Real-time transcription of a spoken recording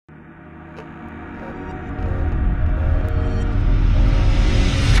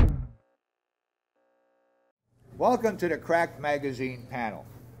Welcome to the Cracked Magazine panel.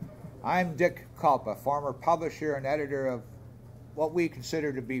 I'm Dick Kulpa, former publisher and editor of what we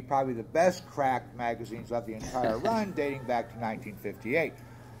consider to be probably the best cracked magazines of the entire run, dating back to 1958.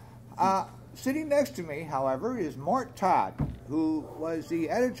 Sitting next to me, however, is Mort Todd, who was the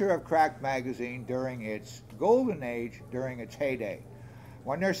editor of Cracked Magazine during its golden age, during its heyday,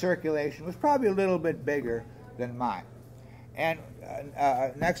 when their circulation was probably a little bit bigger than mine. And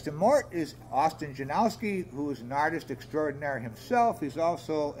next to Mort is Austin Janowsky, who is an artist extraordinaire himself. He's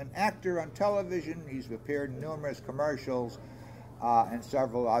also an actor on television. He's appeared in numerous commercials and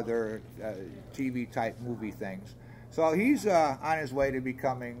several other TV-type movie things. So he's on his way to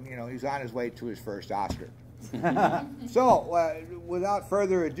becoming, he's on his way to his first Oscar. So without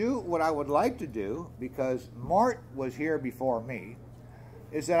further ado, what I would like to do, because Mort was here before me,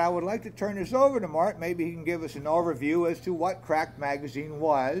 is that I would like to turn this over to Mort. Maybe he can give us an overview as to what Cracked Magazine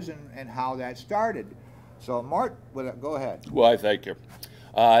was and how that started. So, Mort, go ahead. Well, I thank you.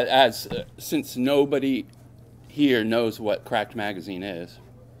 Since nobody here knows what Cracked Magazine is,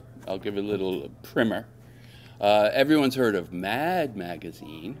 I'll give a little primer. Everyone's heard of Mad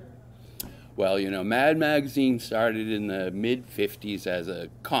Magazine. Well, Mad Magazine started in the mid-'50s as a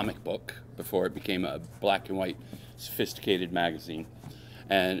comic book before it became a black and white, sophisticated magazine.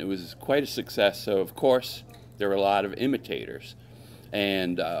 And it was quite a success, so of course there were a lot of imitators.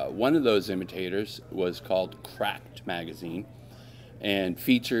 And one of those imitators was called Cracked Magazine, and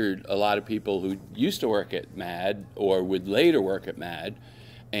featured a lot of people who used to work at Mad or would later work at Mad.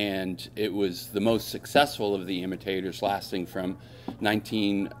 And it was the most successful of the imitators, lasting from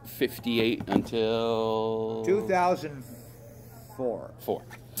 1958 until 2004.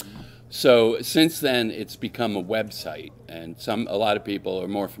 So since then, it's become a website, and a lot of people are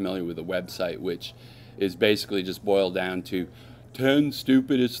more familiar with a website, which is basically just boiled down to 10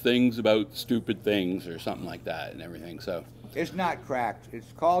 stupidest things about stupid things, or something like that, and everything. So it's not Cracked.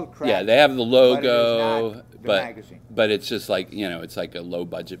 It's called Cracked. Yeah, they have the logo, but it's just like it's like a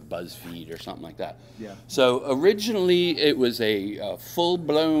low-budget BuzzFeed or something like that. Yeah. So originally, it was a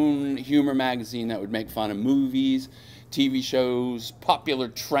full-blown humor magazine that would make fun of movies, TV shows, popular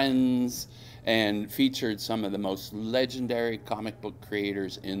trends, and featured some of the most legendary comic book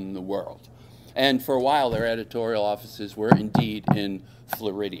creators in the world. And for a while, their editorial offices were indeed in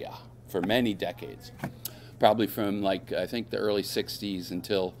Florida for many decades, probably from I think the early 60s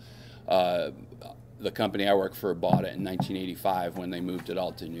until the company I worked for bought it in 1985 when they moved it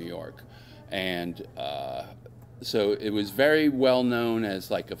all to New York. And so it was very well known as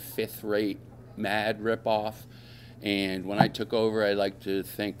like a fifth-rate Mad ripoff. And when I took over, I like to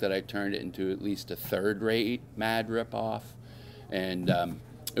think that I turned it into at least a third-rate Mad ripoff, and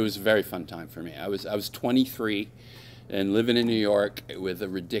it was a very fun time for me. I was 23 and living in New York with a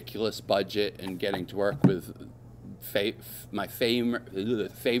ridiculous budget and getting to work with my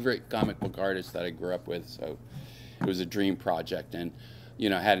favorite comic book artist that I grew up with. So it was a dream project, and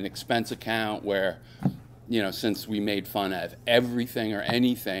I had an expense account where, since we made fun of everything or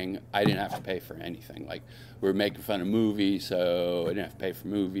anything, I didn't have to pay for anything. Like, we were making fun of movies, so I didn't have to pay for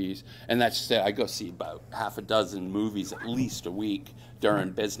movies. And that's just it. I go see about half a dozen movies at least a week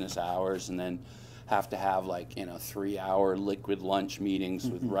during business hours, and then have to have 3-hour liquid lunch meetings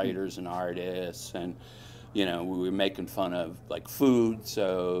with writers and artists. And, we were making fun of food,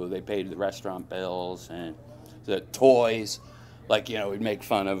 so they paid the restaurant bills, and the toys. We'd make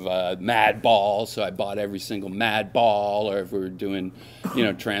fun of Mad Ball, so I bought every single Mad Ball. Or if we were doing,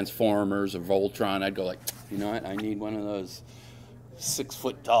 Transformers or Voltron, I'd go you know what, I need one of those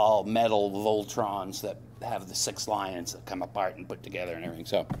 6-foot-tall metal Voltrons that have the 6 lions that come apart and put together and everything.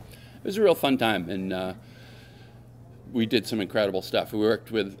 So it was a real fun time, and we did some incredible stuff. We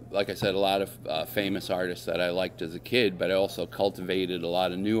worked with, like I said, a lot of famous artists that I liked as a kid, but I also cultivated a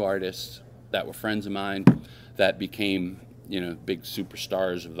lot of new artists that were friends of mine that became big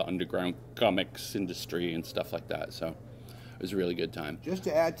superstars of the underground comics industry and stuff like that. So it was a really good time. Just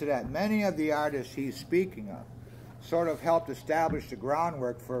to add to that, many of the artists he's speaking of sort of helped establish the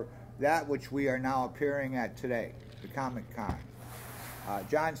groundwork for that which we are now appearing at today, the Comic Con.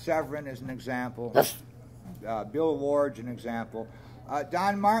 John Severin is an example. Bill Ward's an example.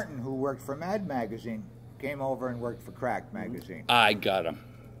 Don Martin, who worked for Mad Magazine, came over and worked for Cracked Magazine. I got him.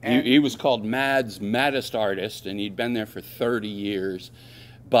 He was called Mad's Maddest Artist, and he'd been there for 30 years.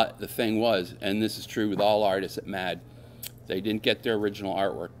 But the thing was, and this is true with all artists at Mad, they didn't get their original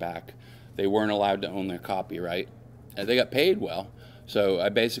artwork back. They weren't allowed to own their copyright. And they got paid well. So I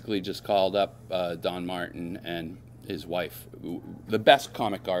basically just called up Don Martin, and his wife. The best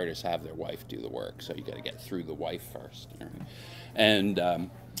comic artists have their wife do the work, so you got to get through the wife first.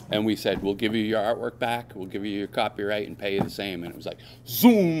 And we said, we'll give you your artwork back, we'll give you your copyright, and pay you the same. And it was like,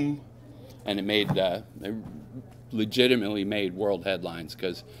 zoom! And it made, it legitimately made world headlines,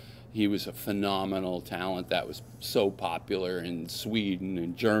 because he was a phenomenal talent that was so popular in Sweden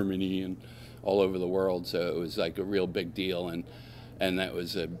and Germany and all over the world. So it was like a real big deal. And that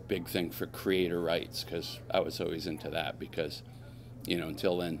was a big thing for creator rights, because I was always into that, because, you know,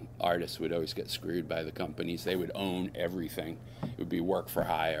 until then, artists would always get screwed by the companies. They would own everything. It would be work for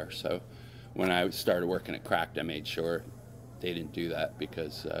hire. So when I started working at Cracked, I made sure they didn't do that,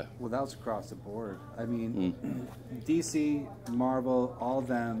 because... well, that was across the board. I mean, DC, Marvel, all of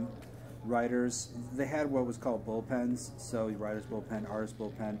them, writers, they had what was called bullpens. So writer's bullpen, artist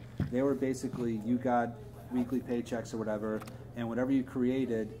bullpen. They were basically, you got weekly paychecks or whatever, and whatever you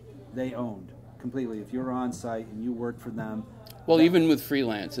created, they owned completely. If you were on site and you worked for them. Well, even with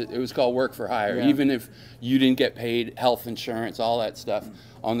freelance, it was called work for hire. Yeah. Even if you didn't get paid, health insurance, all that stuff,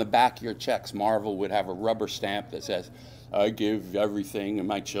 on the back of your checks, Marvel would have a rubber stamp that says, I give everything and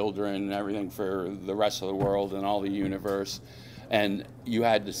my children and everything for the rest of the world and all the universe. And you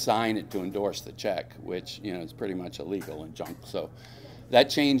had to sign it to endorse the check, which, you know, is pretty much illegal and junk. So that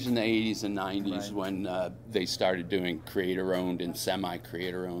changed in the 80s and 90s, right, when they started doing creator-owned and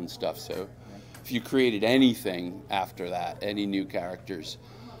semi-creator-owned stuff. So if you created anything after that, any new characters,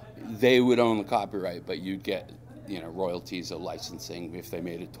 they would own the copyright, but you'd get, you know, royalties of licensing if they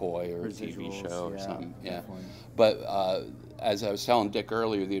made a toy or a TV show or something. Yeah. Definitely. But as I was telling Dick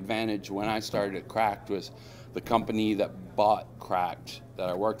earlier, the advantage when I started at Cracked was the company that bought Cracked that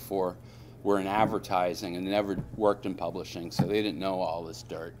I worked for were in advertising and never worked in publishing, so they didn't know all this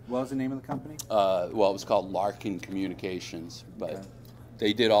dirt. What was the name of the company? Well, it was called Larkin Communications, but okay,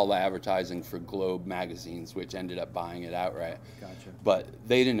 they did all the advertising for Globe magazines, which ended up buying it outright. Gotcha. But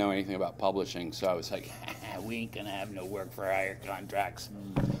they didn't know anything about publishing, so I was like, we ain't gonna have no work for hire contracts.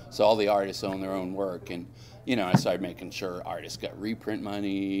 So all the artists own their own work, and you know, I started making sure artists got reprint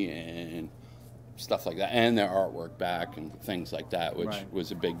money and stuff like that, and their artwork back and things like that, which right,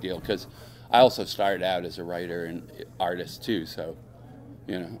 was a big deal, because I also started out as a writer and artist too, so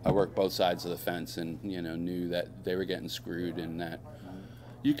you know, I worked both sides of the fence, and you know, knew that they were getting screwed, and that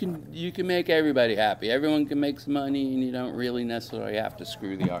you can make everybody happy. Everyone can make some money, and you don't really necessarily have to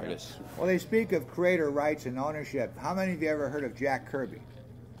screw the artists. Well, they speak of creator rights and ownership. How many of you ever heard of Jack Kirby?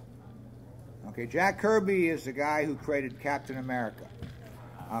 Okay, Jack Kirby is the guy who created Captain America.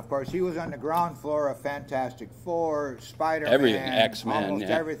 Of course, he was on the ground floor of Fantastic Four, Spider-Man, everything, X-Men,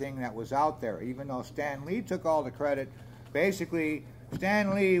 almost everything that was out there, even though Stan Lee took all the credit. Basically,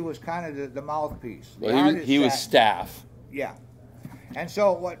 Stan Lee was kind of the mouthpiece. Well, he was staff. Yeah. And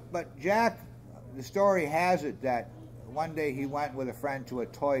so, but Jack, the story has it that one day he went with a friend to a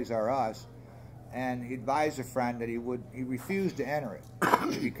Toys R Us, and he advised a friend that he refused to enter it.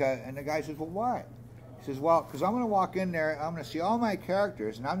 And the guy says, well, why? He says, well, because I'm going to walk in there, I'm going to see all my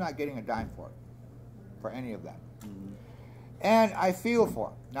characters, and I'm not getting a dime for any of that. Mm-hmm. And I feel for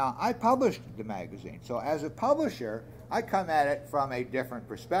him. Now, I published the magazine, so as a publisher, I come at it from a different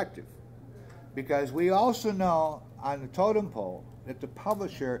perspective. Because we also know on the totem pole that the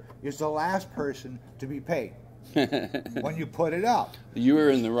publisher is the last person to be paid when you put it out. You were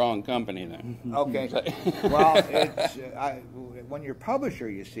in the wrong company then. Okay. Well, it's, when you're publisher,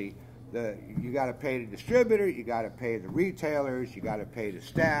 you see, you got to pay the distributor, you got to pay the retailers, you got to pay the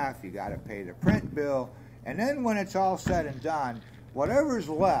staff, you got to pay the print bill, and then when it's all said and done, whatever's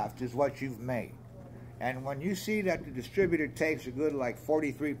left is what you've made. And when you see that the distributor takes a good like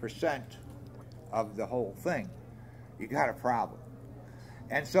 43% of the whole thing, you got a problem.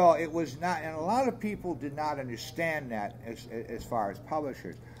 And so it was not, and a lot of people did not understand that as far as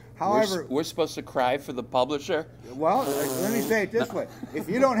publishers. However, we're supposed to cry for the publisher? Well, let me say it this way. If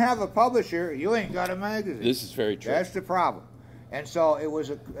you don't have a publisher, you ain't got a magazine. This is very true. That's the problem. And so it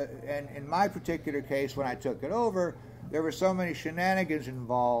was, and in my particular case, when I took it over, there were so many shenanigans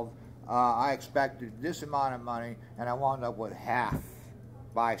involved. I expected this amount of money, and I wound up with half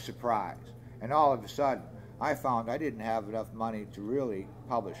by surprise. And all of a sudden, I found I didn't have enough money to really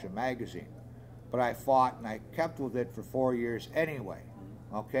publish a magazine. But I fought, and I kept with it for 4 years anyway.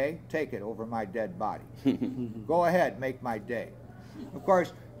 Okay? Take it over my dead body. Go ahead, make my day. Of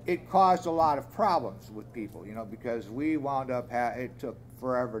course, it caused a lot of problems with people, you know, because we wound up, it took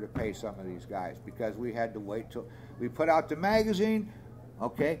forever to pay some of these guys because we had to wait till we put out the magazine.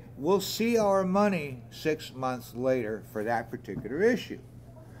 Okay? We'll see our money 6 months later for that particular issue.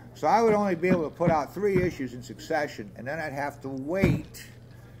 So I would only be able to put out 3 issues in succession, and then I'd have to wait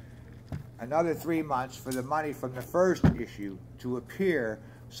another 3 months for the money from the first issue to appear,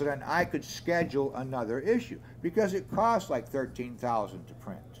 so then I could schedule another issue, because it cost like $13,000 to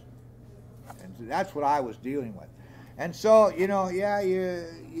print, and that's what I was dealing with. And so, you know, yeah,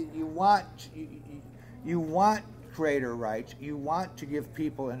 you want creator rights. You want to give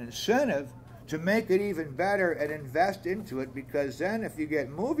people an incentive to make it even better and invest into it, because then if you get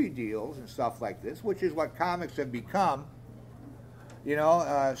movie deals and stuff like this, which is what comics have become, you know,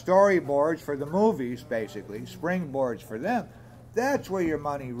 storyboards for the movies, basically, springboards for them, that's where your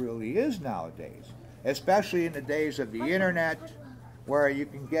money really is nowadays, especially in the days of the internet, where you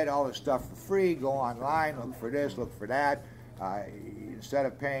can get all this stuff for free, go online, look for this, look for that. Instead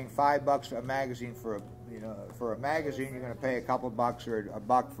of paying $5 a magazine for a magazine, you're going to pay a couple bucks or a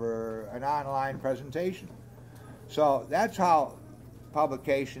buck for an online presentation. So that's how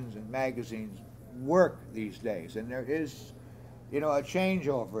publications and magazines work these days, and there is, you know, a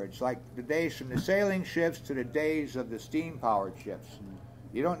changeover. It's like the days from the sailing ships to the days of the steam-powered ships.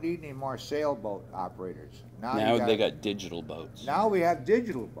 You don't need any more sailboat operators. Now they got digital boats. Now we have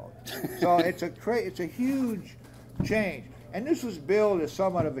digital boats. So it's a huge change. And this was billed as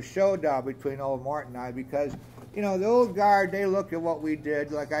somewhat of a showdown between old Mort and I, because, you know, the old guard, they look at what we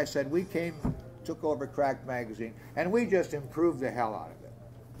did. Like I said, we took over Cracked Magazine, and we just improved the hell out of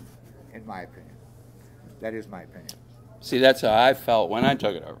it, in my opinion. That is my opinion. See, that's how I felt when I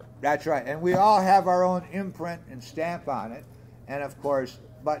took it over. That's right. And we all have our own imprint and stamp on it. And of course,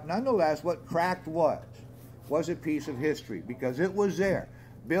 but nonetheless, what Cracked was a piece of history, because it was there.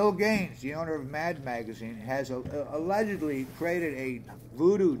 Bill Gaines, the owner of Mad Magazine, has allegedly created a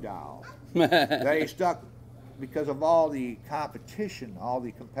voodoo doll that he stuck, because of all the competition, all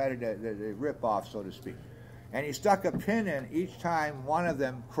the competitive, the rip-off, so to speak. And he stuck a pin in each time one of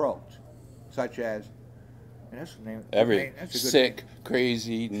them croaked, such as, and that's the name. That's a good sick, name.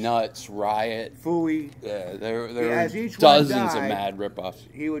 crazy, nuts, riot, Fooey. Yeah, there as were each dozens died, of mad rip-offs.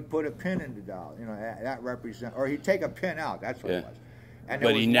 He would put a pin in the doll, you know, that represent, or he'd take a pin out. That's what it was. And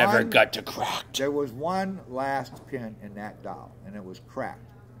but he never got to Cracked. There was one last pin in that doll, and it was Cracked.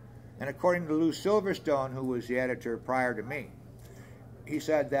 And according to Lou Silverstone, who was the editor prior to me, he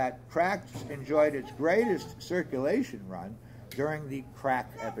said that Cracked enjoyed its greatest circulation run during the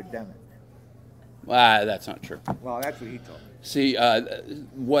crack epidemic. Well, that's not true. Well, that's what he told me. See,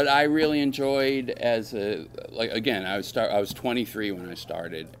 what I really enjoyed as again, I was 23 when I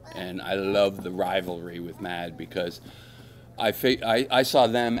started, and I loved the rivalry with Mad, because I saw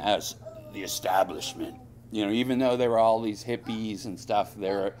them as the establishment. You know, even though they were all these hippies and stuff, they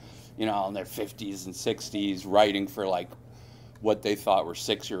were, you know, in their 50s and 60s writing for like what they thought were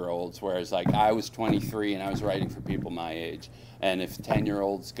 6-year-olds, whereas like I was 23 and I was writing for people my age. And if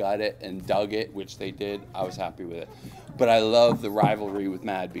 10-year-olds got it and dug it, which they did, I was happy with it. But I love the rivalry with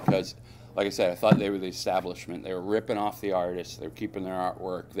Mad, because, like I said, I thought they were the establishment. They were ripping off the artists. They were keeping their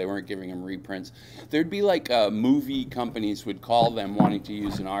artwork. They weren't giving them reprints. There'd be like movie companies would call them wanting to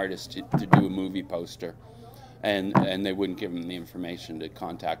use an artist to do a movie poster, and they wouldn't give them the information to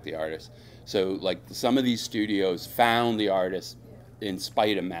contact the artist. So like some of these studios found the artist in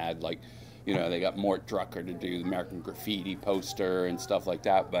spite of Mad. Like, you know, they got Mort Drucker to do the American Graffiti poster and stuff like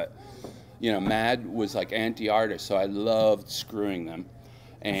that. But, you know, Mad was like anti-artist, so I loved screwing them.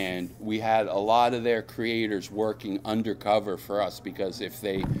 And we had a lot of their creators working undercover for us, because if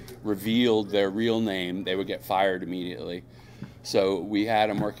they revealed their real name, they would get fired immediately. So we had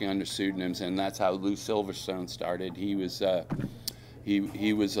them working under pseudonyms, and that's how Lou Silverstone started. He was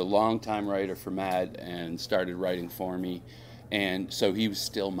a long-time writer for Mad and started writing for me. And so he was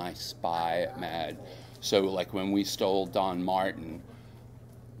still my spy at Mad. So like when we stole Don Martin,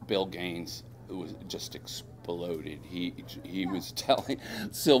 Bill Gaines was just exploded. He was telling,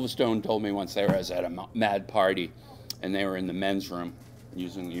 Silverstone told me once they were at a Mad party, and they were in the men's room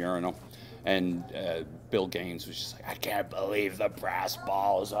using the urinal, and Bill Gaines was just like, I can't believe the brass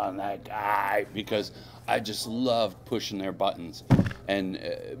balls on that guy, because I just loved pushing their buttons. And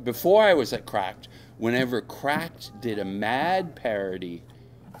before I was at Cracked, whenever Cracked did a Mad parody,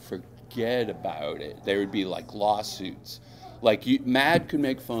 forget about it. There would be like lawsuits. Like Mad could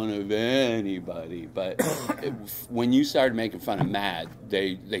make fun of anybody, but when you started making fun of Mad,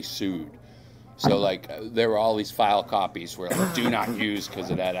 they sued. So like there were all these file copies where like, do not use, because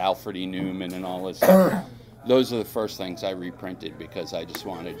it had Alfred E. Newman and all this stuff. Those are the first things I reprinted, because I just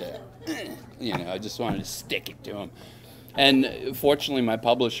wanted to, you know, I just wanted to stick it to them. And fortunately, my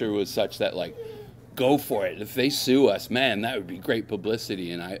publisher was such that like, go for it. If they sue us, man, that would be great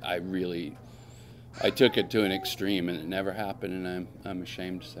publicity. And I took it to an extreme, and it never happened, and I'm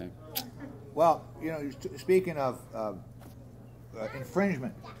ashamed to say. Well, you know, speaking of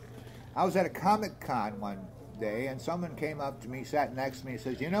infringement, I was at a Comic-Con one day, and someone came up to me, sat next to me, and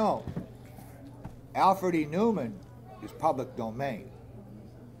says, "You know, Alfred E. Newman is public domain."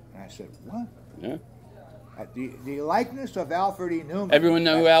 And I said, "What?" Yeah. The likeness of Alfred E. Newman. Everyone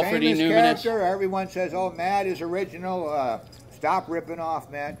know who Alfred E. Newman is? Everyone says, "Oh, Mad is original. Stop ripping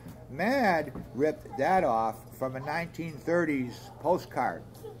off Mad." Mad ripped that off from a 1930s postcard.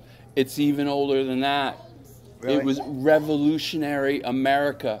 It's even older than that. Really? It was Revolutionary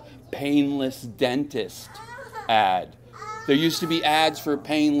America Painless Dentist ad. There used to be ads for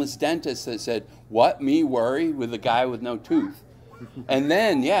painless dentists that said, "What, me worry?" with a guy with no tooth. And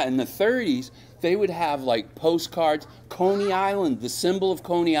then, yeah, in the 30s, they would have like postcards. Coney Island, the symbol of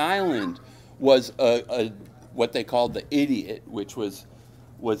Coney Island was what they called the idiot, which was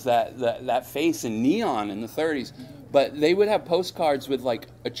that face in neon in the 30s. But they would have postcards with like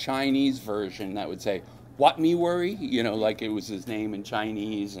a Chinese version that would say, "What, me worry?" You know, like it was his name in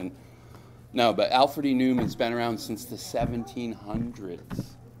Chinese. And no, but Alfred E. Newman's been around since the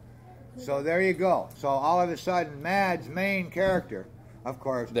 1700s. So there you go. So all of a sudden, Mad's main character, of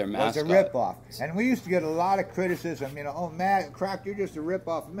course, Their was a mascot. ripoff. And we used to get a lot of criticism, you know, "Oh, Mad, Crack, you're just a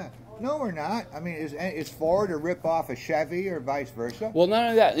ripoff of Mad." No, we're not. I mean, is Ford a ripoff of Chevy or vice versa? Well, none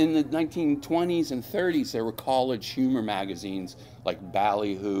of that. In the 1920s and 30s, there were college humor magazines like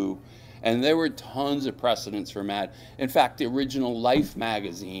Ballyhoo, and there were tons of precedents for Mad. In fact, the original Life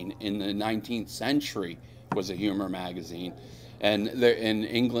magazine in the 19th century was a humor magazine. And there, in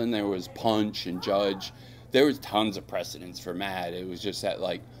England, there was Punch and Judge. There was tons of precedents for Mad. It was just that,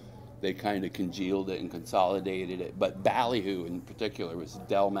 like, they kind of congealed it and consolidated it. But Ballyhoo, in particular, was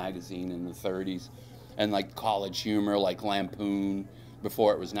Dell magazine in the 30s. And, like, college humor, like Lampoon,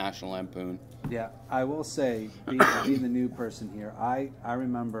 before it was National Lampoon. Yeah, I will say, being the new person here, I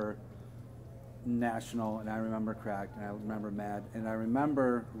remember National, and I remember Cracked, and I remember Mad, and I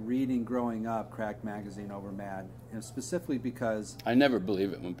remember reading growing up Cracked magazine over Mad, and specifically because... I never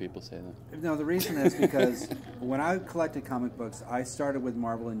believe it when people say that. No, the reason is because when I collected comic books, I started with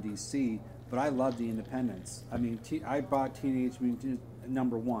Marvel and DC, but I loved the independents. I mean, I bought Teenage Mutant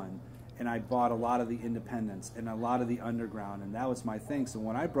 #1, and I bought a lot of the independents and a lot of the underground, and that was my thing. So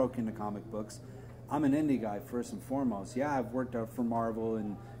when I broke into comic books, I'm an indie guy first and foremost. Yeah, I've worked out for Marvel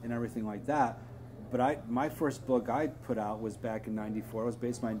and everything like that, but my first book I put out was back in '94. It was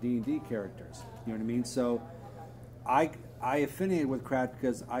based on my D&D characters. You know what I mean? So I affiliated with Cracked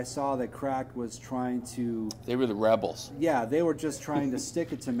because I saw that Cracked was trying to... They were the rebels. Yeah, they were just trying to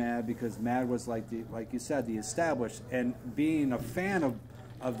stick it to Mad because Mad was like you said, the established. And being a fan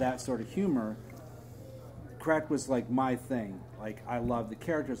of that sort of humor, Cracked was like my thing. Like, I love the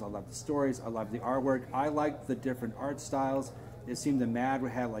characters, I love the stories, I love the artwork. I liked the different art styles. It seemed that Mad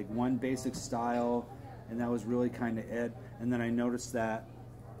had like one basic style, and that was really kind of it. And then I noticed that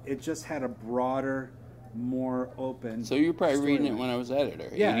it just had a broader, more open... So you were probably reading it storyline. when I was editor,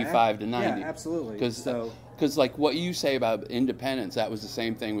 Yeah, 85 to 90. Yeah, absolutely. Because like what you say about independence, that was the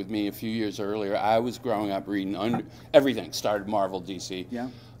same thing with me a few years earlier. I was growing up reading everything. Started Marvel, DC. Yeah.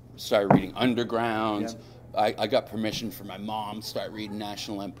 Started reading Underground. Yeah. I got permission from my mom to start reading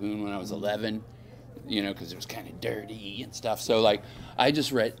National Lampoon when I was 11. You know, because it was kind of dirty and stuff. So like, I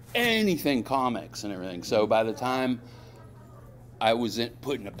just read anything comics and everything. So by the time I was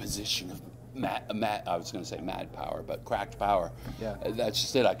put in a position of I was going to say mad power, but cracked power. Yeah. That's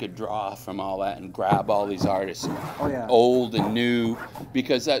just it. I could draw from all that and grab all these artists, Oh, yeah. old and new,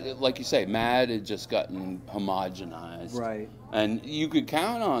 because that, like you say, Mad had just gotten homogenized. Right. And you could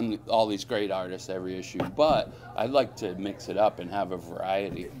count on all these great artists every issue, but I'd like to mix it up and have a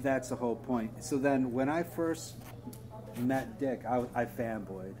variety. That's the whole point. So then when I first met Dick, I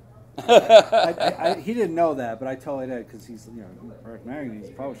fanboyed. He didn't know that, but I totally did because he's, you know, Earth Magazine, he's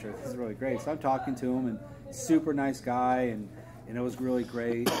a publisher. This is really great. So I'm talking to him, and super nice guy, and it was really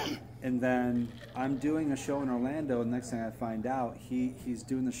great. And then I'm doing a show in Orlando, and the next thing I find out, he's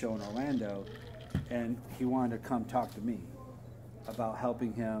doing the show in Orlando, and he wanted to come talk to me about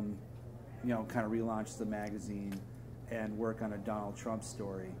helping him, you know, kind of relaunch the magazine and work on a Donald Trump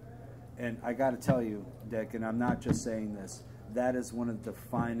story. And I got to tell you, Dick, and I'm not just saying this, that is one of the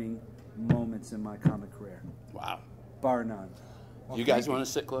defining moments in my comic career. Wow. Bar none. You guys want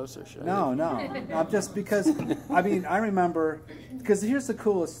to sit closer? Should No. I'm just because, I mean, I remember, because here's the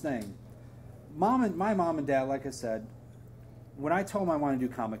coolest thing. My mom and dad, like I said, when I told them I wanted to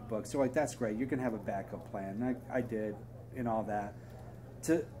do comic books, they're like, that's great, you're going to have a backup plan. And I did, and all that.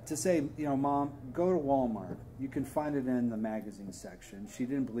 To say, you know, Mom, go to Walmart. You can find it in the magazine section. She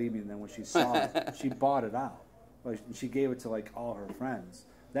didn't believe me, and then when she saw it, she bought it out. Like, she gave it to, like, all her friends.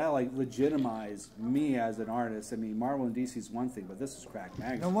 that like legitimized me as an artist. I mean, Marvel and DC is one thing, but this is crack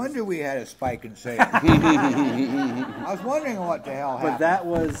magazine. No wonder we had a spike in sales. I was wondering what the hell happened. But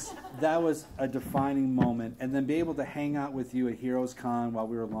that was a defining moment, and then be able to hang out with you at Heroes Con while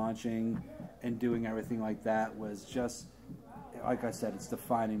we were launching and doing everything like that was just, like I said, it's a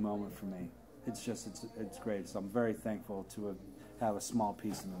defining moment for me. It's just it's great. So I'm very thankful to have a small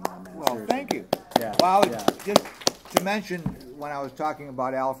piece in the man. Well, Seriously. thank you. Yeah. Well, yeah. just to mention, when I was talking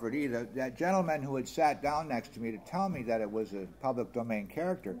about Alfred E., that gentleman who had sat down next to me to tell me that it was a public domain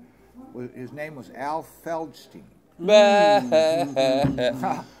character, his name was Al Feldstein.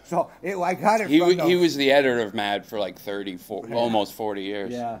 So I got it from he was the editor of Mad for like almost 40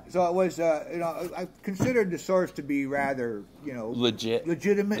 years. Yeah. So it was, I considered the source to be rather,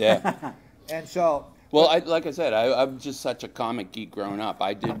 legitimate. Yeah. And so... Well, like I said, I'm just such a comic geek growing up.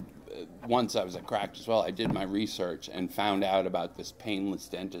 I did, once I was at Cracked as well, I did my research and found out about this painless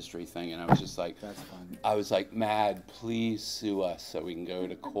dentistry thing, and I was just like... That's fun. I was like, Mad, please sue us so we can go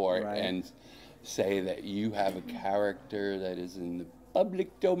to court and say that you have a character that is in the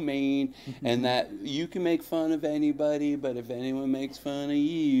public domain and that you can make fun of anybody, but if anyone makes fun of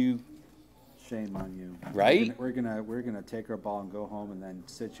you, shame on you. Right? We're gonna take our ball and go home and then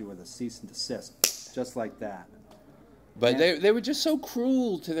sit you with a cease and desist, just like that. But they were just so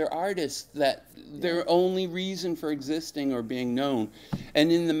cruel to their artists that their only reason for existing or being known,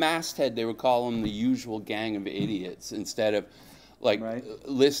 and in the masthead they would call them the usual gang of idiots instead of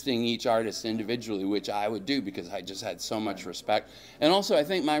listing each artist individually, which I would do because I just had so much respect. And also, I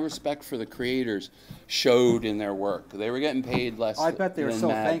think my respect for the creators showed in their work. They were getting paid less. I bet they were so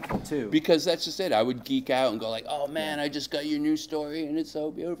thankful too. Because that's just it. I would geek out and go like, "Oh man, I just got your new story and it's so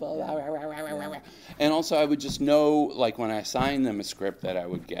beautiful." Yeah. And also, I would just know, like when I signed them a script, that I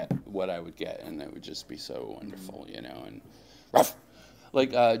would get what I would get, and it would just be so wonderful, And rough.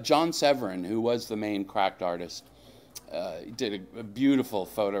 Like John Severin, who was the main Cracked artist. Did a beautiful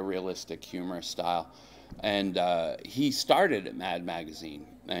photorealistic humor style, and he started at Mad Magazine,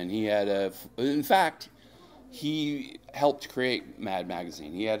 and he had in fact, he helped create Mad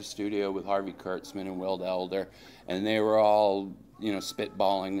Magazine. He had a studio with Harvey Kurtzman and Will Elder, and they were all,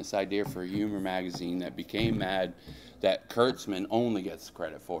 spitballing this idea for a humor magazine that became Mad, that Kurtzman only gets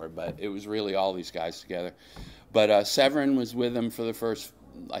credit for, but it was really all these guys together. But Severin was with him for the first,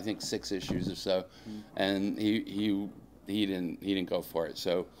 I think, 6 issues or so, and he didn't go for it.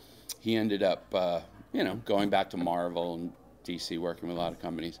 So he ended up, going back to Marvel and DC, working with a lot of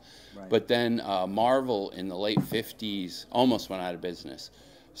companies. Right. But then Marvel in the late 50s almost went out of business.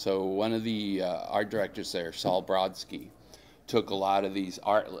 So one of the art directors there, Saul Brodsky, took a lot of these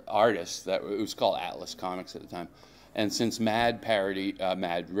artists that it was called Atlas Comics at the time, and since Mad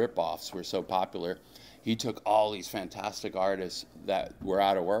ripoffs were so popular, he took all these fantastic artists that were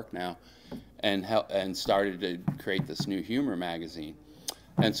out of work now and started to create this new humor magazine.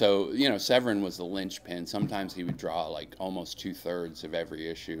 And so, Severin was the linchpin. Sometimes he would draw like almost 2/3 of every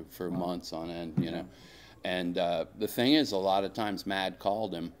issue for months on end, And the thing is, a lot of times Mad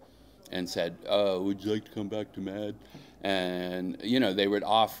called him and said, would you like to come back to Mad? And, they would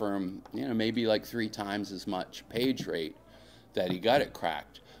offer him, maybe like 3 times as much page rate that he got it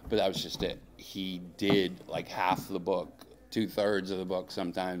Cracked. But that was just it. He did like half the book, 2/3 of the book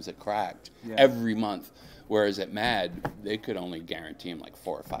sometimes at Cracked every month. Whereas at Mad, they could only guarantee him like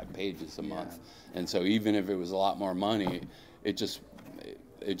 4 or 5 pages a month. And so even if it was a lot more money, it just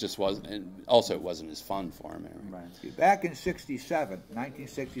wasn't, and also it wasn't as fun for him. Right. Back in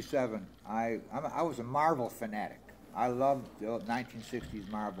 1967, I was a Marvel fanatic. I loved the 1960s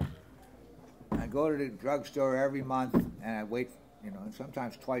Marvel. I go to the drugstore every month, and I wait, and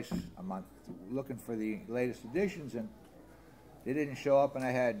sometimes twice a month, looking for the latest editions, and they didn't show up, and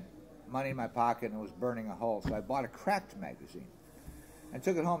I had money in my pocket and was burning a hole. So I bought a Cracked magazine and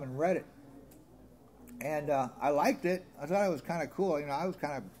took it home and read it. And I liked it. I thought it was kind of cool. I was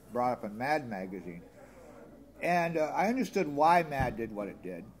kind of brought up in Mad magazine. And I understood why Mad did what it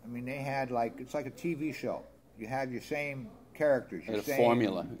did. I mean, they had it's like a TV show. You have your same characters, your same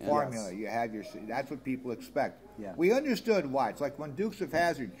formula. Formula. You have that's what people expect. Yeah. We understood why. It's like when Dukes of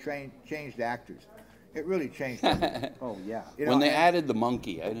Hazzard changed actors. It really changed it. Oh, yeah. When they added the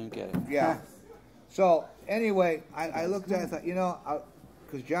monkey, I didn't get it. Yeah. So, anyway, I looked at it, I thought,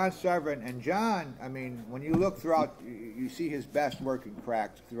 because John Severin, and John, I mean, when you look throughout, you see his best work in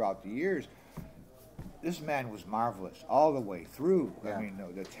Cracked throughout the years. This man was marvelous all the way through. Yeah. I mean,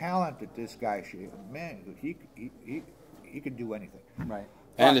 the talent that this guy showed, man, he could do anything. Right.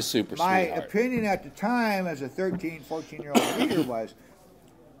 And a super My sweetheart. opinion at the time as a 13, 14-year-old reader was,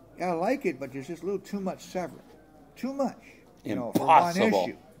 I like it, but there's just a little too much Severin. Too much. you know, Impossible. for one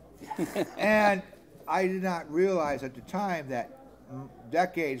issue. And I did not realize at the time that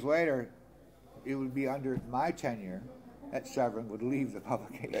decades later, it would be under my tenure that Severin would leave the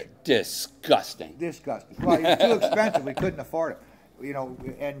publication. Disgusting. Disgusting. Well, it was too expensive. We couldn't afford it. You know,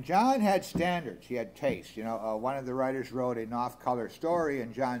 and John had standards. He had taste. You know, one of the writers wrote an off-color story,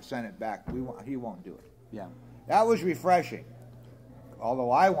 and John sent it back. He won't do it. Yeah. That was refreshing. Although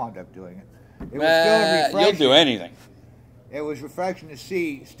I wound up doing it. It was still refreshing. You'll do anything. It was refreshing to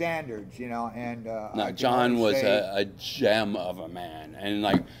see standards, you know, and no, John was a gem of a man. And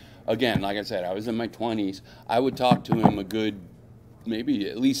like, again, like I said, I was in my 20s. I would talk to him a good, maybe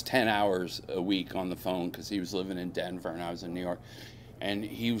at least 10 hours a week on the phone because he was living in Denver and I was in New York. And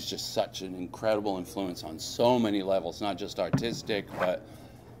he was just such an incredible influence on so many levels, not just artistic, but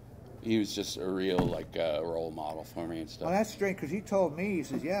he was just a real, like, role model for me and stuff. Well, that's strange, because he told me, he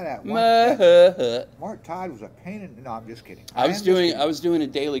says, yeah, that Mort Todd was a pain in... No, I'm just kidding. I was doing a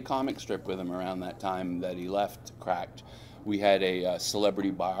daily comic strip with him around that time that he left Cracked. We had a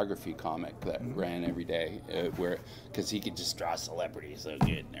celebrity biography comic that ran every day, because he could just draw celebrities so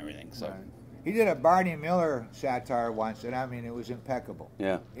good and everything. So. Right. He did a Barney Miller satire once, and I mean, it was impeccable.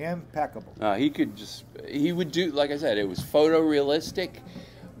 Yeah. Impeccable. He would do, like I said, it was photorealistic,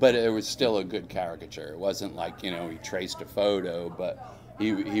 but it was still a good caricature. It wasn't like, you know, he traced a photo, but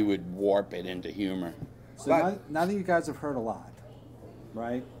he would warp it into humor. So now that you guys have heard a lot,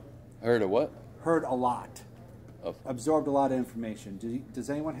 right? Heard of what? Heard a lot. Absorbed a lot of information. Does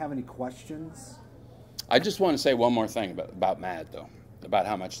anyone have any questions? I just want to say one more thing about Mad, though, about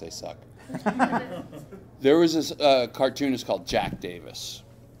how much they suck. There was this cartoonist called Jack Davis,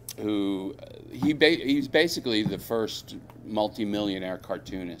 who he's basically the first multimillionaire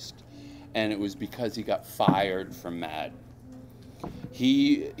cartoonist, and it was because he got fired from Mad.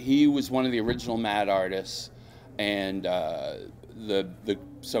 He was one of the original Mad artists, and the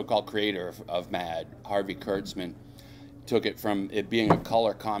so-called creator of Mad, Harvey Kurtzman, took it from it being a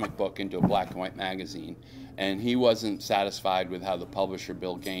color comic book into a black and white magazine. And he wasn't satisfied with how the publisher,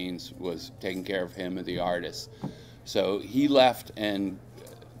 Bill Gaines, was taking care of him and the artists. So he left and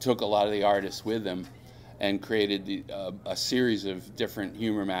took a lot of the artists with him and created a series of different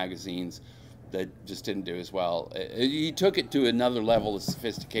humor magazines that just didn't do as well. He took it to another level of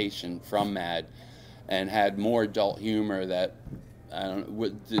sophistication from Mad and had more adult humor that, I don't know,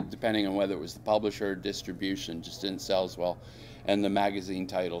 depending on whether it was the publisher or distribution, just didn't sell as well. And the magazine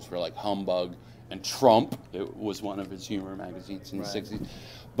titles were like Humbug and Trump. It was one of his humor magazines in the 60s.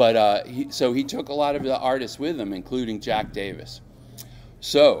 But so he took a lot of the artists with him, including Jack Davis.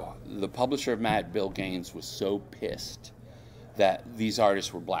 So the publisher of Mad, Bill Gaines, was so pissed that these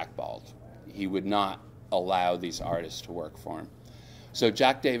artists were blackballed. He would not allow these artists to work for him. So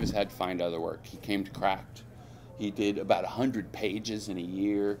Jack Davis had to find other work. He came to Cracked. He did about 100 pages in a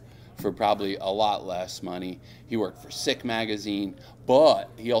year for probably a lot less money. He worked for Sick magazine, but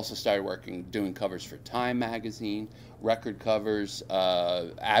he also started doing covers for Time magazine, record covers,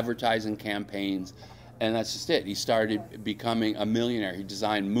 advertising campaigns, and that's just it. He started becoming a millionaire. He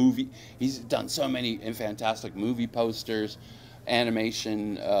designed he's done so many fantastic movie posters,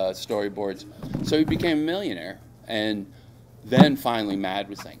 animation storyboards. So he became a millionaire. And then finally Mad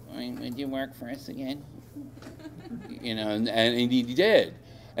was like, would you work for us again? You know, and he did.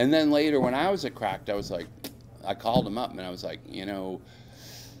 And then later when I was at Cracked, I called him up and I was like, you know,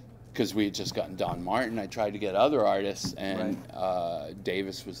 because we had just gotten Don Martin, I tried to get other artists, and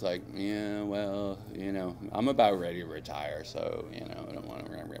Davis was like, yeah, well, you know, I'm about ready to retire, so, you know, I don't want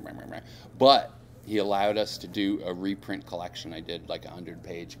to. But he allowed us to do a reprint collection. I did like a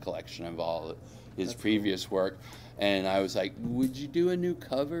 100-page collection of all his previous work. And I was like, would you do a new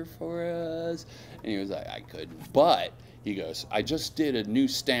cover for us? And he was like, I couldn't. But he goes, I just did a new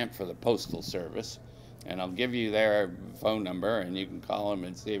stamp for the Postal Service, and I'll give you their phone number, and you can call them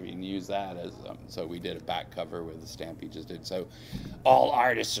and see if you can use that as so we did a back cover with the stamp he just did. So all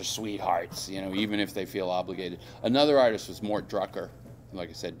artists are sweethearts, you know, even if they feel obligated. Another artist was Mort Drucker, like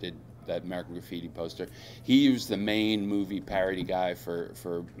I said, did that American Graffiti poster. He was the main movie parody guy for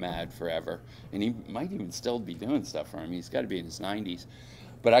Mad forever, and he might even still be doing stuff for him. He's got to be in his 90s.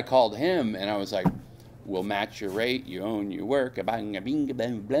 But I called him, and I was like, we'll match your rate, you own your work,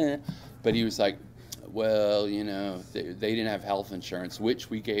 but he was like, well, you know, they didn't have health insurance, which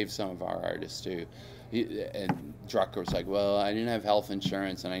we gave some of our artists too. And Drucker was like, well, I didn't have health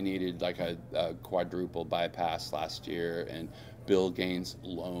insurance, and I needed like a quadruple bypass last year, and Bill Gaines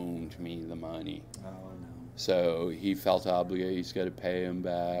loaned me the money. Oh, no. So he felt obligated, he's got to pay him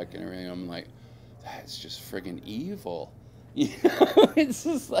back and everything. I'm like, that's just friggin' evil. You know, it's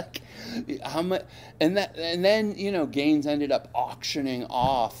just like how much, and then you know, Gaines ended up auctioning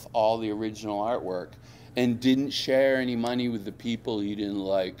off all the original artwork and didn't share any money with the people he didn't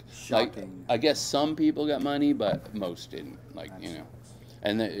like. Shocking. Like, I guess some people got money, but most didn't. Like, you know,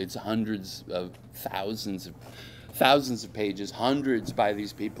 and it's hundreds of thousands of pages, hundreds by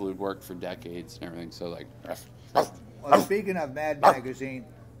these people who'd worked for decades and everything. So like, well, speaking of Mad Magazine,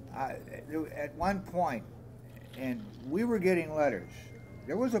 at one point, and we were getting letters.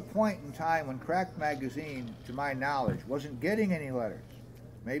 There was a point in time when Cracked Magazine, to my knowledge, wasn't getting any letters.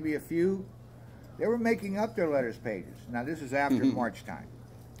 Maybe a few. They were making up their letters pages. Now, this is after March time.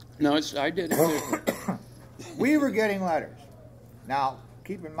 No, I did it too. We were getting letters. Now,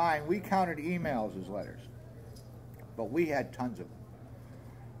 keep in mind, we counted emails as letters, but we had tons of them.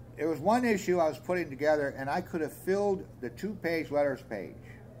 There was one issue I was putting together, and I could have filled the 2-page letters page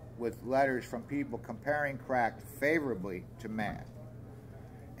with letters from people comparing Cracked favorably to Mad.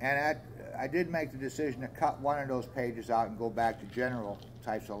 And I did make the decision to cut one of those pages out and go back to general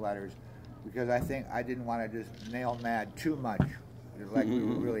types of letters, because I think I didn't want to just nail Mad too much, like we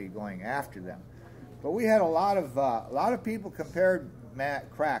were really going after them. But we had a lot of people compared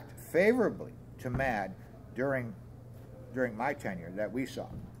Cracked favorably to Mad during my tenure that we saw.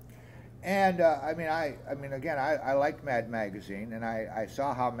 And I mean, again, I liked Mad Magazine, and I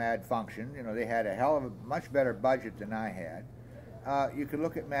saw how Mad functioned. You know, they had a hell of a much better budget than I had. You could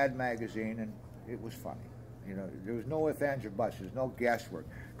look at Mad Magazine, and it was funny. You know, there was no ifs, ands, or buts. There's no guesswork.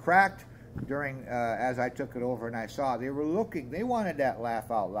 Cracked, during as I took it over and I saw, they wanted that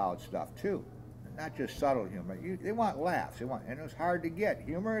laugh out loud stuff too, not just subtle humor. They want laughs. And it was hard to get.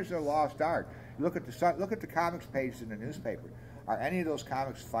 Humor is a lost art. Look at the comics pages in the newspaper. Are any of those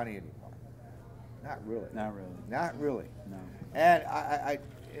comics funny anymore? Not really. Not really. Not really. No. And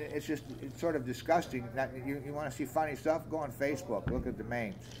it's sort of disgusting. You want to see funny stuff? Go on Facebook. Look at the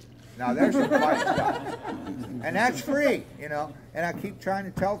memes. Now there's some funny stuff, and that's free, you know. And I keep trying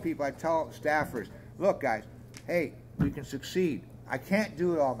to tell people. I tell staffers, look, guys, hey, we can succeed. I can't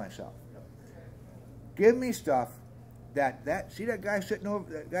do it all myself. Give me stuff see that guy sitting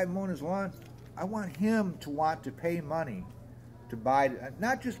over, that guy mowing his lawn? I want him to want to pay money to buy,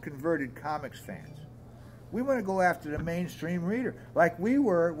 not just converted comics fans. We want to go after the mainstream reader, like we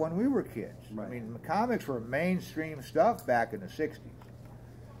were when we were kids. Right. I mean, comics were mainstream stuff back in the 60s.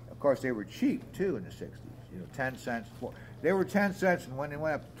 Of course, they were cheap, too, in the 60s. You know, 10 cents. They were 10 cents, and when they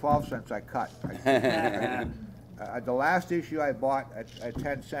went up to 12 cents, I cut. The last issue I bought at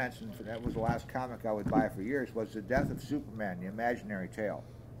 10 cents, and that was the last comic I would buy for years, was The Death of Superman, The Imaginary Tale.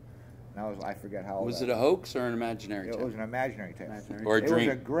 And I forget how old was it a hoax or an imaginary tale? It was an imaginary tale. Or a dream.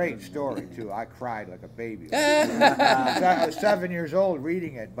 It was a great story, too. I cried like a baby. I was 7 years old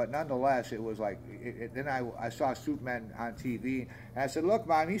reading it, but nonetheless, it was like, then I saw Superman on TV, and I said, look,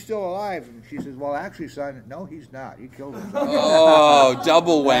 Mom, he's still alive. And she says, well, actually, son, no, he's not. He killed himself. Oh,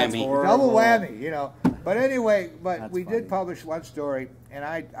 double whammy. Double whammy, you know. But anyway, we did publish one story, and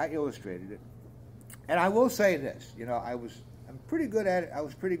I illustrated it. And I will say this, you know, I'm pretty good at it. I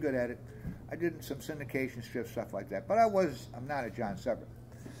was pretty good at it. I did some syndication strip stuff like that, but I'm not a John Severin.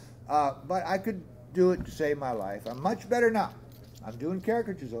 But I could do it to save my life. I'm much better now. I'm doing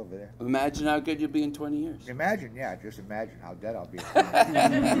caricatures over there. Imagine how good you'll be in 20 years. Just imagine how dead I'll be in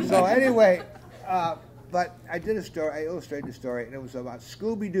 20 years. So anyway, but I did a story, I illustrated the story, and it was about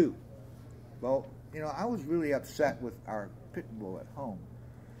Scooby-Doo. Well, you know, I was really upset with our pit bull at home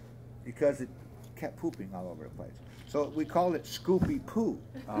because it kept pooping all over the place. So we called it Scoopy Poo.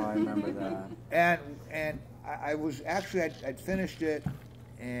 Oh, I remember that. And I was actually, I'd finished it,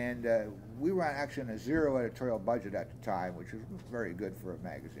 and we were actually on a zero editorial budget at the time, which was very good for a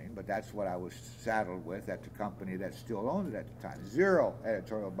magazine, but that's what I was saddled with at the company that still owned it at the time. Zero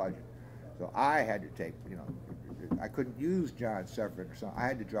editorial budget. So I had to take, you know, I couldn't use John Severin or something. I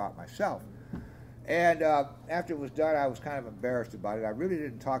had to draw it myself. And after it was done, I was kind of embarrassed about it. I really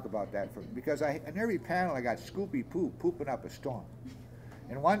didn't talk about that because in every panel I got Scoopy Poo pooping up a storm.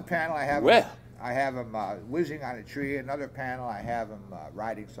 In one panel I have him whizzing on a tree. Another panel I have him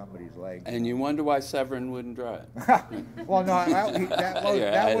riding somebody's leg. And you wonder why Severin wouldn't draw it. Well, no,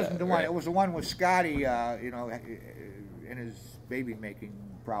 that wasn't the one. Right. It was the one with Scotty, you know, in his baby making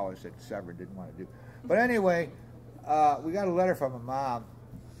prowess that Severin didn't want to do. But anyway, we got a letter from a mom.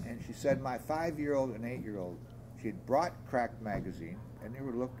 And she said my 5-year-old and 8-year-old, she had brought Cracked magazine, and they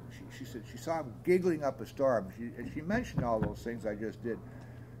were looking. She said she saw him giggling up a storm. And she mentioned all those things I just did,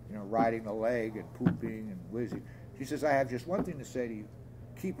 you know, riding the leg and pooping and whizzing. She says, I have just one thing to say to you: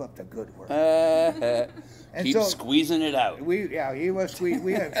 keep up the good work. And keep squeezing it out. He was sweet.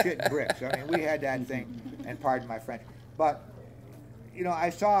 We had shit bricks. I mean, we had that thing, and pardon my French. but you know,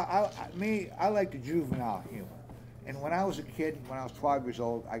 I like the juvenile humor. And when I was a kid, when I was 12 years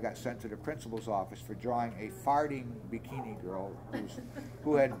old, I got sent to the principal's office for drawing a farting bikini girl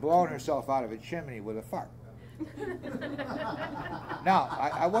who had blown herself out of a chimney with a fart. Now,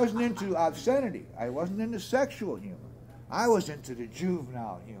 I wasn't into obscenity. I wasn't into sexual humor. I was into the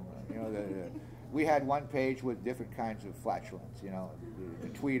juvenile humor. You know, we had one page with different kinds of flatulence, you know, the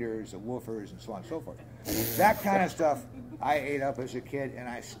tweeters, the woofers, and so on and so forth. That kind of stuff I ate up as a kid, and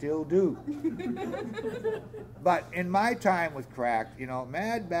I still do. But in my time with crack, you know,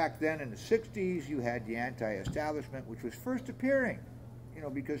 Mad back then in the 60s, you had the anti-establishment, which was first appearing, you know,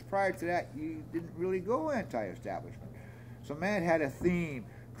 because prior to that, you didn't really go anti-establishment. So Mad had a theme.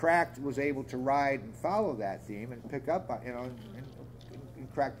 Crack was able to ride and follow that theme and pick up on, you know,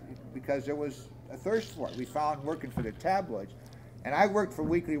 and crack, because there was a thirst for it. We found working for the tabloids, and I worked for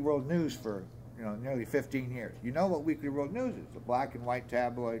Weekly World News for, you know, nearly 15 years. You know what Weekly World News is, the black and white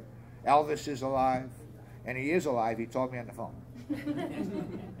tabloid. Elvis is alive, and he is alive. He told me on the phone.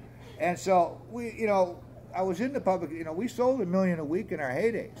 And so we, you know, I was in the public. You know, we sold 1 million a week in our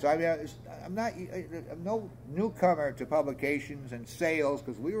heyday. So I mean, I'm no newcomer to publications and sales,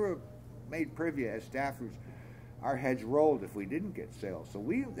 because we were made privy as staffers. Our heads rolled if we didn't get sales. So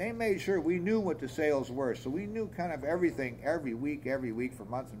they made sure we knew what the sales were. So we knew kind of everything every week for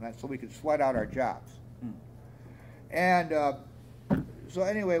months and months, so we could sweat out our jobs. And so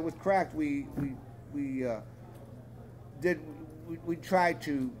anyway, with crack, we tried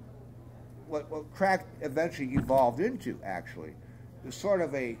to, what crack eventually evolved into, actually, is sort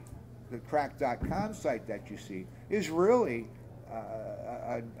of the crack.com site that you see is really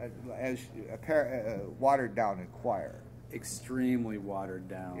as a watered down Inquirer. Extremely watered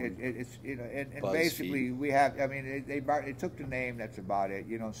down. It's, you know, and basically we have, I mean, it took the name, that's about it.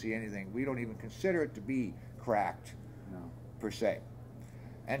 You don't see anything. We don't even consider it to be cracked, per se.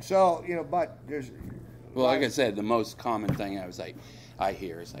 And so, you know, but there's... Well, like I said, the most common thing I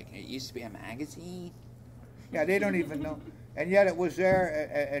hear is like, it used to be a magazine. Yeah, they don't even know. And yet it was there,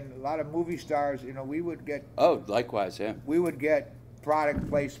 and a lot of movie stars, you know, we would get... Oh, likewise, yeah. We would get product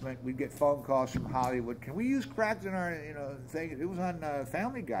placement. We'd get phone calls from Hollywood. Can we use crack in our, you know, thing? It was on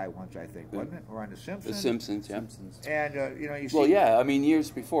Family Guy once, I think, wasn't it? Or on The Simpsons? The Simpsons, yeah. Simpsons. And, you know, you see... Well, yeah, I mean, years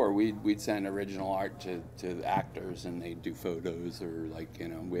before, we'd send original art to actors, and they'd do photos, or, like, you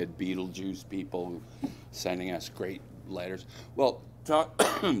know, we had Beetlejuice people sending us great letters. Well,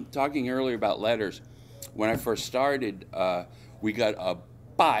 talking earlier about letters, when I first started, we got a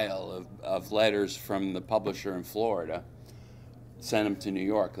pile of letters from the publisher in Florida, sent them to New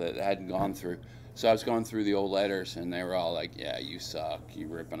York that hadn't gone through. So I was going through the old letters, and they were all like, yeah, you suck, you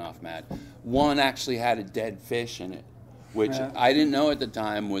ripping off Mad. One actually had a dead fish in it, which I didn't know at the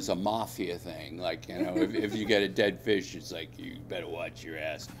time was a mafia thing. Like, you know, if you get a dead fish, it's like, you better watch your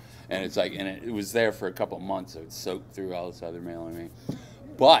ass. And it's like, and it was there for a couple of months, so it soaked through all this other mail I mean.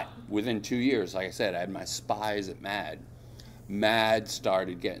 But within 2 years, like I said, I had my spies at Mad. Mad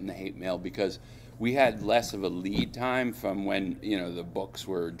started getting the hate mail because we had less of a lead time from when, you know, the books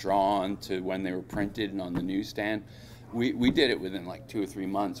were drawn to when they were printed and on the newsstand. We did it within like 2 or 3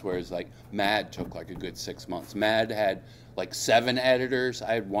 months, whereas like Mad took like a good 6 months. Mad had like 7 editors.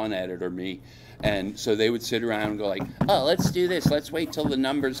 I had 1 editor, me. And so they would sit around and go like, oh, let's do this. Let's wait till the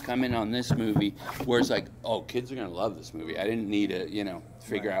numbers come in on this movie. Whereas like, oh, kids are going to love this movie. I didn't need to, you know,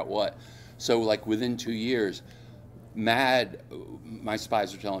 figure out what. So like within 2 years, Mad, my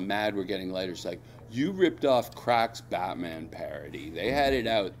spies were telling Mad we're getting letters like, you ripped off Crack's Batman parody. They had it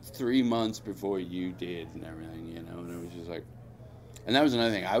out 3 months before you did and everything, you know. And it was just like, and that was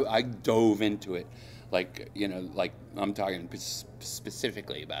another thing. I dove into it. Like, you know, like I'm talking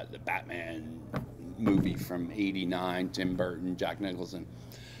specifically about the Batman movie from '89, Tim Burton, Jack Nicholson.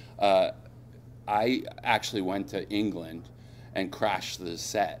 I actually went to England and crashed the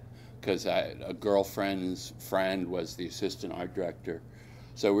set because a girlfriend's friend was the assistant art director.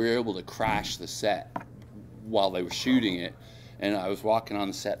 So we were able to crash the set while they were shooting it. And I was walking on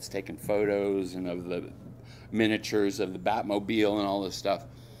the sets taking photos and of the miniatures of the Batmobile and all this stuff.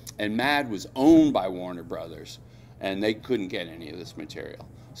 And Mad was owned by Warner Brothers, and they couldn't get any of this material.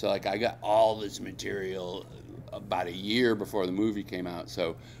 So like I got all this material about a year before the movie came out.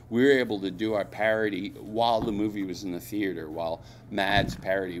 So we were able to do our parody while the movie was in the theater, while Mad's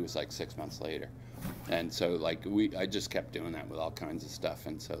parody was like 6 months later. And so like I just kept doing that with all kinds of stuff.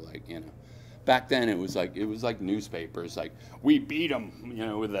 And so like, you know, back then it was like newspapers, like we beat them, you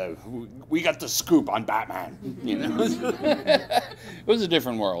know, we got the scoop on Batman, you know. It was a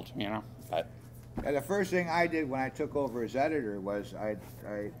different world, you know. But the first thing I did when I took over as editor was I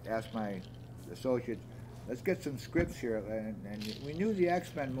asked my associates, let's get some scripts here. And we knew the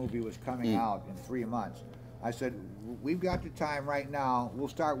X-Men movie was coming out in 3 months. I said, we've got the time right now. We'll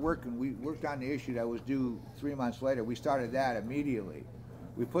start working. We worked on the issue that was due 3 months later. We started that immediately.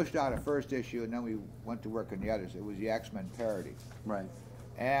 We pushed out a first issue, and then we went to work on the others. It was the X-Men parody. Right.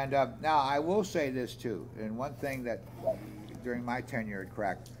 And now I will say this, too. And one thing that during my tenure at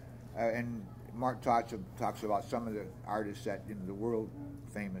Crack, and Mort Todd talks about some of the artists that, the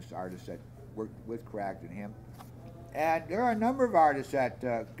world-famous artists that worked with Cracked and him. And there are a number of artists that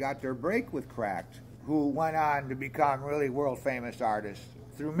got their break with Cracked who went on to become really world-famous artists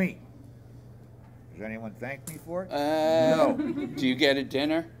through me. Does anyone thank me for it? No. Do you get a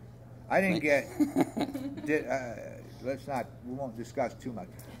dinner? I didn't get... we won't discuss too much.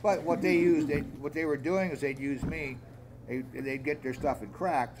 But what they were doing is they'd use me. They'd get their stuff in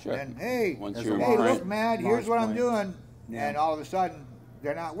Cracked, sure. and hey, hey, look, Mad, here's what I'm doing. Yeah. And all of a sudden,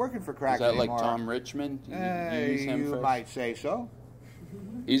 they're not working for Cracked anymore. Is that anymore. like Tom Richmond? You might say so.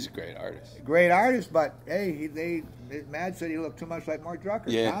 He's a great artist. Great artist, but hey, Mad said he looked too much like Mort Drucker.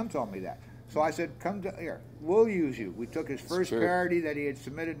 Yeah. Tom told me that. So I said, come here, we'll use you. We took his first parody that he had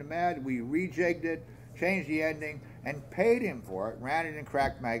submitted to Mad, we rejigged it, changed the ending, and paid him for it, ran it in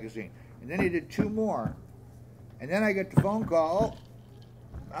Cracked magazine. And then he did 2 more. And then I get the phone call,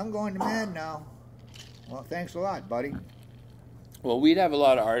 I'm going to Mad now. Well, thanks a lot, buddy. Well, we'd have a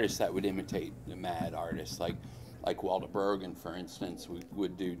lot of artists that would imitate the Mad artists, like Walter Bergen, for instance,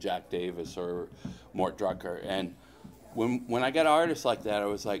 would do Jack Davis or Mort Drucker. And when I got artists like that, I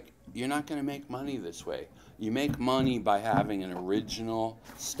was like, you're not going to make money this way. You make money by having an original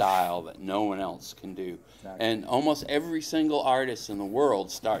style that no one else can do. Exactly. And almost every single artist in the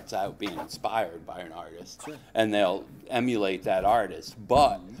world starts out being inspired by an artist, and they'll emulate that artist.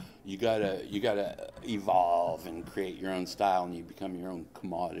 But you gotta evolve and create your own style, and you become your own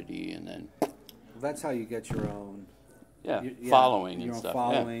commodity, and then that's how you get your own following your and own stuff.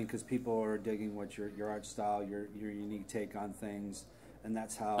 Following, because people are digging what your art style, your unique take on things. And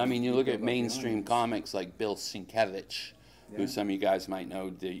that's how. I mean, you look at mainstream comics like Bill Sienkiewicz, who some of you guys might know,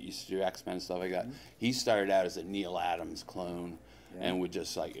 that used to do X-Men and stuff like that. He started out as a Neil Adams clone, and would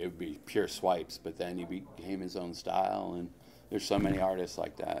just it would be pure swipes. But then he became his own style, and there's so many artists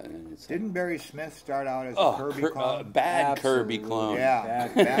like that. And it's Didn't Barry Smith start out as a Kirby clone? Bad Kirby clone. Yeah,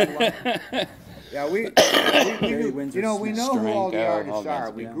 bad one. Yeah, we know who all the artists are.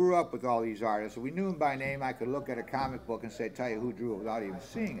 We grew up with all these artists. We knew them by name. I could look at a comic book and tell you who drew it without even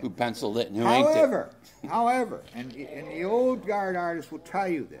seeing it. Who penciled it and who inked it. However, and the old guard artists will tell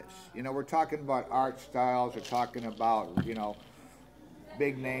you this. We're talking about art styles. We're talking about,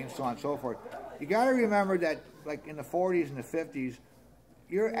 big names, so on and so forth. You got to remember that, like in the 40s and the 50s,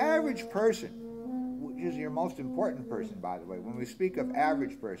 your average person, which is your most important person, by the way, when we speak of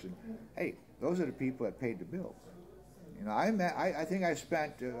average person, hey, those are the people that paid the bills. I think I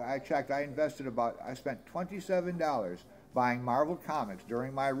spent, I spent $27 buying Marvel comics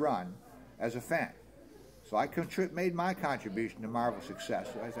during my run as a fan. So I made my contribution to Marvel's success.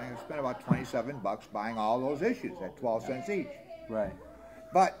 So I think I spent about $27 buying all those issues at 12 cents each. Right.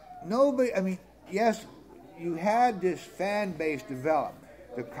 But nobody, yes, you had this fan base develop.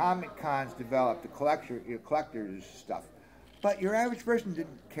 The comic cons developed, your collectors stuff. But your average person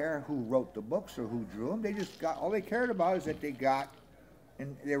didn't care who wrote the books or who drew them. They just all they cared about is that they got,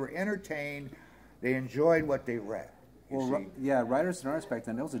 and they were entertained. They enjoyed what they read. Writers and artists back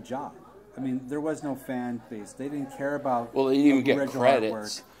then, it was a job. There was no fan base. They didn't care about. Well, they didn't even get credits.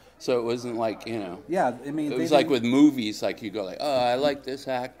 Artwork. So it wasn't like, Yeah, it was like with movies, like you go like, oh, I like this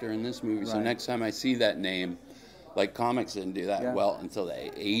actor in this movie. So next time I see that name, like comics didn't do that well until the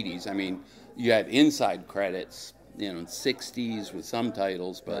 80s. You had inside credits, in 60s with some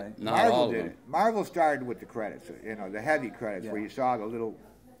titles, but not Marvel all of did them. It. Marvel started with the credits, the heavy credits where you saw the little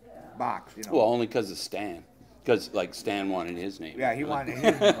box, Well, only because of Stan. Because, Stan wanted his name. Yeah, he wanted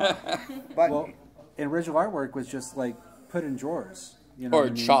his name. But original artwork was just, put in drawers. Or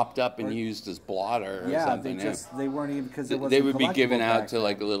chopped up and used as blotter or something. They weren't even, because it wasn't they would be given out to,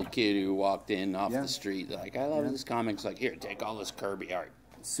 then. a little kid who walked in off the street, I love this comics. Here, take all this Kirby art.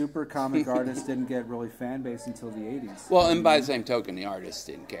 Super comic artists didn't get really fan base until the 80s. Well, and by the same token, the artists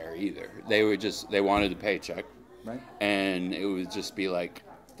didn't care either. They wanted a paycheck. Right. And it would just be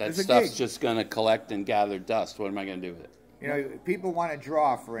that stuff's just going to collect and gather dust. What am I going to do with it? People want to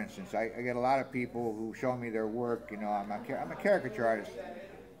draw, for instance. I get a lot of people who show me their work. I'm a caricature artist.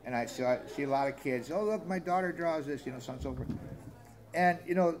 And I see a lot of kids, oh, look, my daughter draws this, so on and so forth. And,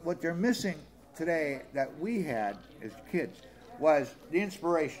 what they're missing today that we had as kids was the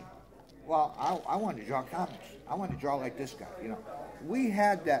inspiration. Well, I wanted to draw comics. I wanted to draw like this guy, we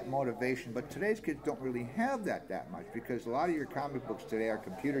had that motivation, but today's kids don't really have that much because a lot of your comic books today are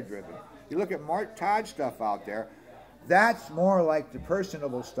computer driven. You look at Mort Todd stuff out there, that's more like the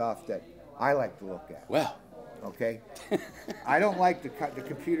personable stuff that I like to look at. Well. Okay? I don't like the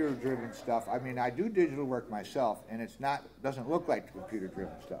computer driven stuff. I mean, I do digital work myself, and it's not, doesn't look like the computer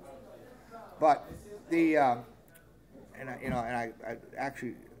driven stuff. But the, I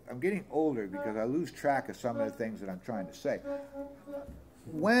actually, I'm getting older because I lose track of some of the things that I'm trying to say.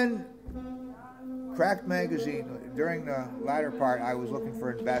 When Cracked Magazine, during the latter part, I was looking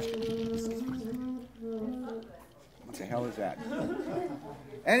for investors. What the hell is that?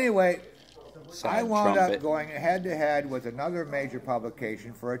 Anyway, I wound up going head-to-head with another major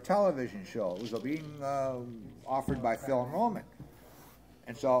publication for a television show. It was being offered by Film Roman.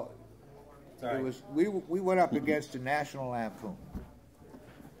 And so it was, we went up against the National Lampoon,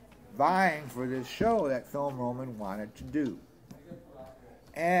 vying for this show that Film Roman wanted to do.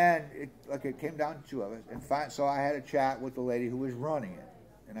 And it came down to two of us. And so I had a chat with the lady who was running it.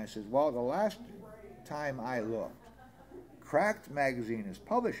 And I said, well, the last time I looked, Cracked Magazine is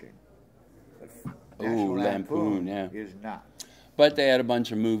publishing, but National Lampoon is not. But they had a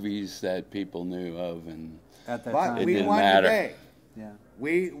bunch of movies that people knew of, and at that time, it we didn't won matter. the day. Yeah,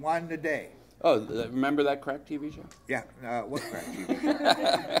 we won the day. Oh, remember that Crack TV show? Yeah, what Crack TV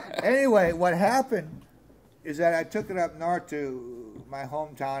show? Anyway, what happened is that I took it up north to my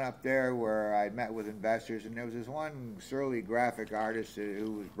hometown up there where I met with investors, and there was this one surly graphic artist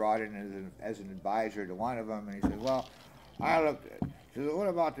who was brought in as an advisor to one of them, and he said, well, I looked at it. He said, what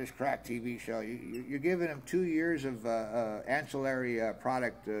about this Crack TV show? You're giving them 2 years of ancillary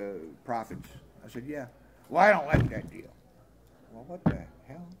product profits. I said, yeah. Well, I don't like that deal. Well, what the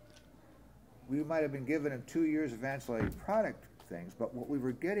hell? We might have been giving them 2 years of ancillary product things, but what we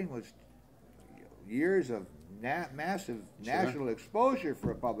were getting was years of massive national exposure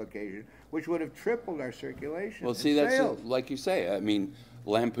for a publication, which would have tripled our circulation. Well, see, that's like you say. I mean,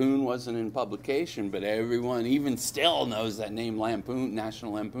 Lampoon wasn't in publication, but everyone even still knows that name Lampoon,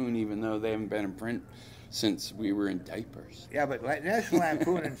 National Lampoon, even though they haven't been in print since we were in diapers. Yeah, but National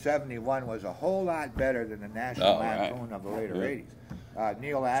Lampoon in '71 was a whole lot better than the National Lampoon of the later '80s.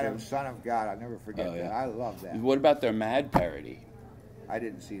 Neil Adams, Son of God, I'll never forget that. I love that. What about their Mad parody? I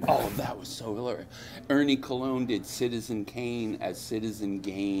didn't see that. Oh, that was so hilarious. Ernie Colon did Citizen Kane as Citizen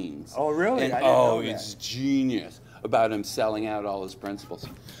Gaines. Oh, really? And, I didn't know that. It's genius about him selling out all his principles.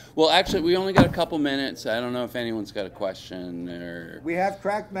 Well, actually, we only got a couple minutes. I don't know if anyone's got a question or... We have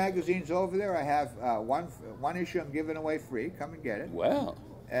Cracked magazines over there. I have one issue I'm giving away free. Come and get it. Well,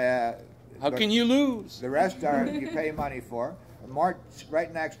 how can you lose? The rest are you pay money for. Mart's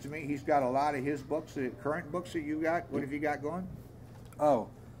right next to me. He's got a lot of his books, the current books that you got. What have you got going? Oh.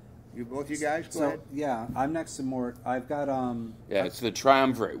 Both you guys? Go ahead. Yeah, I'm next to Mort. I've got... Yeah, it's the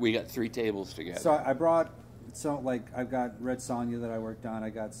triumvirate. We got 3 tables together. So I brought... So, like, I've got Red Sonja that I worked on. I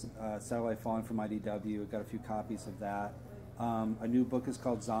got Satellite Falling from IDW. I've got a few copies of that. A new book is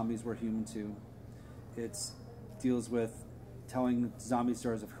called Zombies Were Human Too. It deals with telling zombie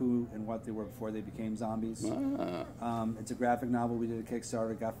stories of who and what they were before they became zombies. It's a graphic novel. We did a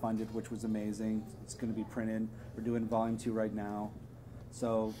Kickstarter, got funded, which was amazing. It's going to be printed. We're doing volume 2 right now.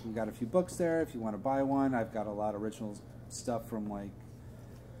 So we've got a few books there if you want to buy one. I've got a lot of original stuff from, like,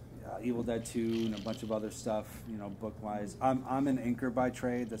 Evil Dead 2 and a bunch of other stuff, you know, book-wise. I'm an inker by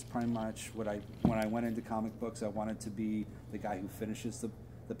trade. That's pretty much what when I went into comic books, I wanted to be the guy who finishes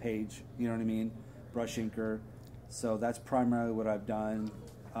the page, you know what I mean? Brush inker. So that's primarily what I've done.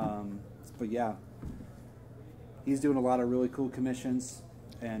 But yeah, he's doing a lot of really cool commissions,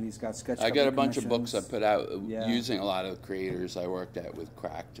 and he's got sketch. I got a bunch of books I put out using a lot of creators I worked at with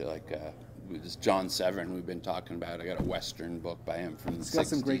Cracked, like this John Severin we've been talking about. I got a Western book by him from the 60s. He's got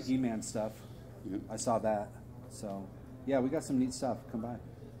some great E-Man stuff. Yep. I saw that. So, yeah, we got some neat stuff. Come by.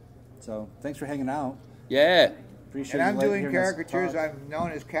 So, thanks for hanging out. Yeah. Appreciate and I'm you doing caricatures. I'm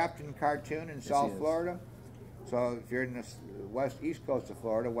known as Captain Cartoon in South Florida. So if you're in the east coast of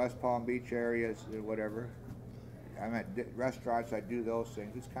Florida, West Palm Beach areas, whatever, I'm at restaurants. I do those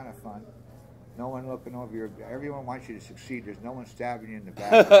things. It's kind of fun. No one looking over your. Everyone wants you to succeed. There's no one stabbing you in the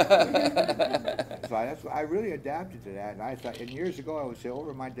back. So I really adapted to that. And I thought, and years ago I would say,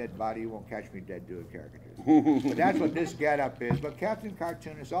 over my dead body, you won't catch me dead doing caricatures. But that's what this get-up is. But Captain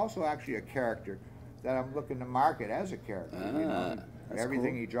Cartoon is also actually a character that I'm looking to market as a character. You know?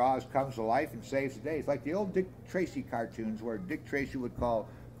 Everything he draws comes to life and saves the day. It's like the old Dick Tracy cartoons where Dick Tracy would call,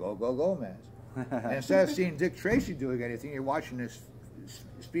 "Go, go, Gomez." And instead of seeing Dick Tracy doing anything, you're watching this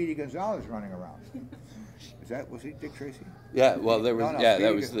Speedy Gonzalez running around. Was he Dick Tracy? Yeah, well, there was, no,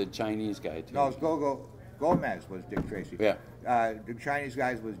 that was the Chinese guy, too. No, it's Go, Gomez was Dick Tracy. Yeah. The Chinese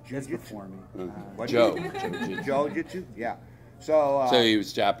guys was That's Jiu-Jitsu. before me. Joe. Jiu-Jitsu, yeah. So He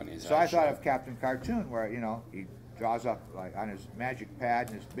was Japanese. So I thought of Captain Cartoon, where he draws up like on his magic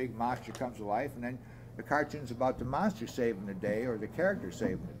pad, and this big monster comes to life, and then the cartoon's about the monster saving the day or the character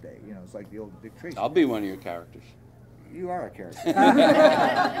saving the day. It's like the old Dick Tracy. I'll be one of your characters. You are a character. You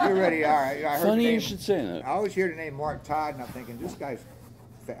really are. I heard Funny the name, you should say that. I always hear the name Mort Todd, and I'm thinking this guy's.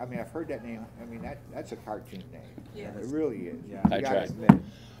 I've heard that name. That's a cartoon name. Yeah. It really is. Yeah. You I gotta tried. admit it.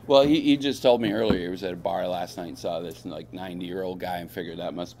 Well, he just told me earlier he was at a bar last night and saw this like 90-year-old guy and figured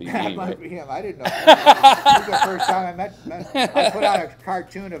that must be me. That but- might be him. I didn't know. This is the first time I met. I put out a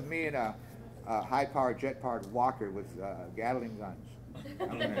cartoon of me in a high-powered, jet-powered walker with Gatling guns. I'm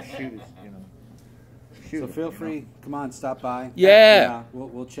gonna shoot his, shoot. So him, feel free, come on, stop by. Yeah.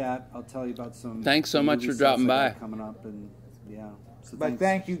 We'll chat. I'll tell you about some. Thanks so much movie for stuff dropping I by. got coming up, and yeah. So But thanks.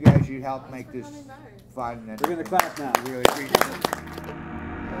 thank you guys. You helped make this fun. And We're gonna clap now. Really appreciate it.